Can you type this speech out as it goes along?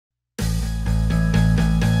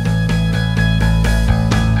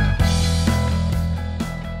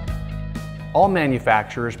All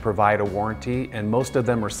manufacturers provide a warranty and most of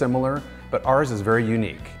them are similar, but ours is very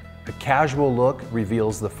unique. A casual look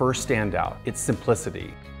reveals the first standout, its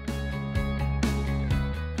simplicity.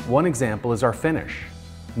 One example is our finish.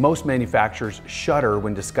 Most manufacturers shudder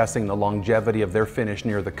when discussing the longevity of their finish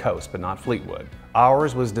near the coast, but not Fleetwood.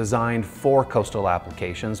 Ours was designed for coastal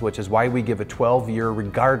applications, which is why we give a 12-year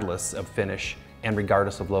regardless of finish and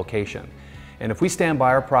regardless of location. And if we stand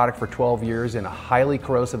by our product for 12 years in a highly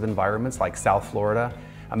corrosive environments like South Florida,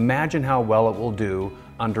 imagine how well it will do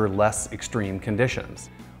under less extreme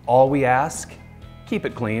conditions. All we ask, keep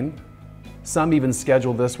it clean. Some even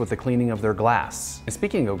schedule this with the cleaning of their glass. And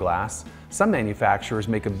speaking of glass, some manufacturers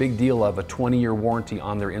make a big deal of a 20-year warranty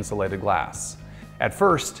on their insulated glass. At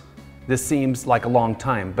first, this seems like a long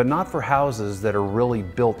time, but not for houses that are really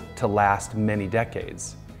built to last many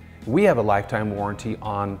decades. We have a lifetime warranty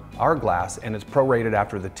on our glass and it's prorated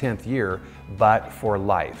after the 10th year, but for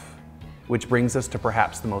life. Which brings us to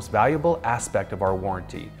perhaps the most valuable aspect of our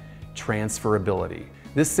warranty, transferability.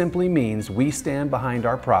 This simply means we stand behind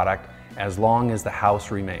our product as long as the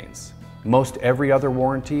house remains. Most every other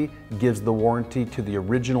warranty gives the warranty to the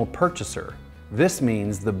original purchaser. This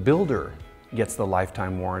means the builder gets the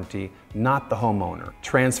lifetime warranty, not the homeowner.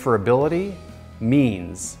 Transferability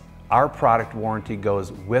means our product warranty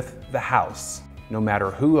goes with the house, no matter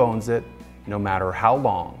who owns it, no matter how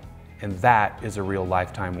long, and that is a real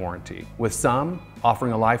lifetime warranty. With some,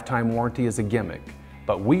 offering a lifetime warranty is a gimmick,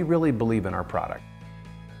 but we really believe in our product.